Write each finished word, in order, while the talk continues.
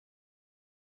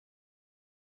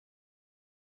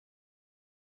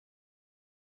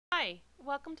Hi,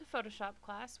 welcome to Photoshop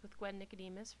class with Gwen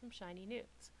Nicodemus from Shiny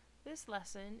News. This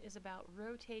lesson is about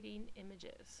rotating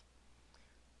images.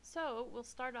 So we'll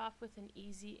start off with an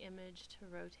easy image to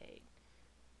rotate.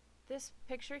 This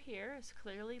picture here is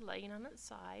clearly laying on its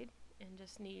side and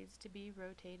just needs to be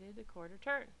rotated a quarter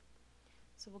turn.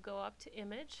 So we'll go up to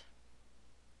Image,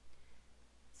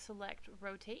 select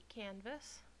Rotate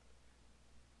Canvas.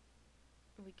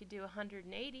 We could do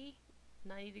 180,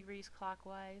 90 degrees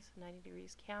clockwise, 90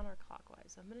 degrees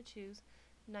counterclockwise. I'm going to choose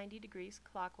 90 degrees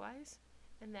clockwise,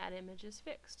 and that image is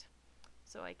fixed.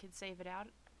 So I could save it out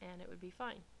and it would be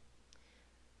fine.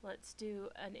 Let's do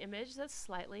an image that's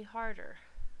slightly harder.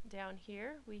 Down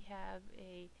here we have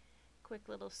a quick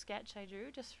little sketch I drew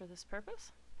just for this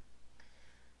purpose.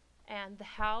 And the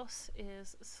house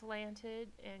is slanted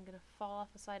and going to fall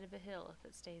off the side of a hill if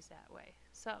it stays that way.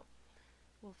 So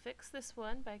we'll fix this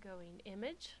one by going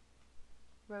Image,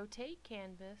 Rotate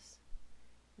Canvas,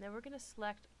 and then we're going to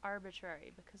select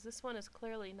Arbitrary because this one is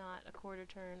clearly not a quarter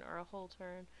turn or a whole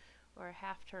turn or a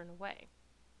half turn away.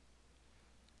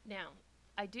 Now,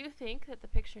 I do think that the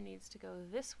picture needs to go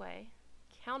this way,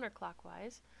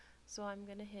 counterclockwise, so I'm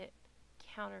going to hit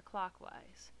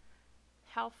counterclockwise.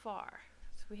 How far?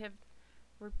 So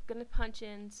we're going to punch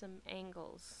in some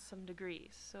angles, some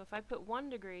degrees. So if I put 1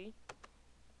 degree,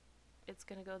 it's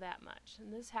going to go that much.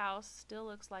 And this house still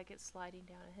looks like it's sliding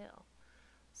down a hill.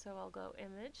 So I'll go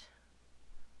Image,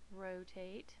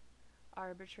 Rotate,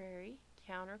 Arbitrary,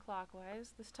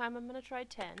 counterclockwise. This time I'm going to try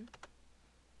 10,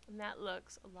 and that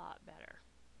looks a lot better.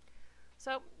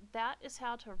 So that is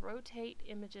how to rotate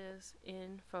images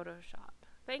in Photoshop.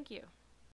 Thank you.